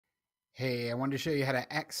Hey, I wanted to show you how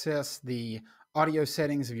to access the audio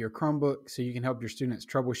settings of your Chromebook so you can help your students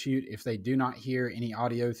troubleshoot if they do not hear any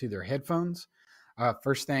audio through their headphones.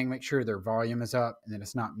 First thing, make sure their volume is up and that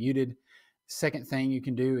it's not muted. Second thing you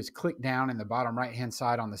can do is click down in the bottom right-hand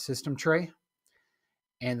side on the system tray.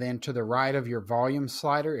 And then to the right of your volume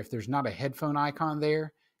slider, if there's not a headphone icon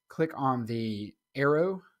there, click on the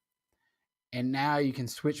arrow. And now you can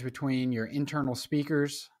switch between your internal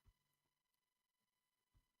speakers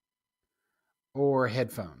or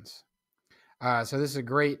headphones. So this is a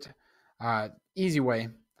great, easy way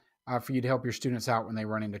for you to help your students out when they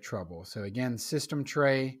run into trouble. So again, system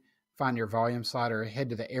tray, find your volume slider, head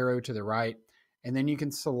to the arrow to the right, and then you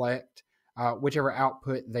can select whichever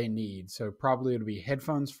output they need. So probably it'll be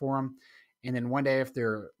headphones for them. And then one day if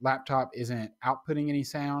their laptop isn't outputting any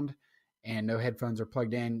sound and no headphones are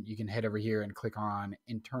plugged in, you can head over here and click on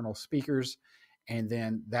internal speakers, and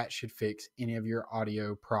then that should fix any of your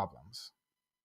audio problems.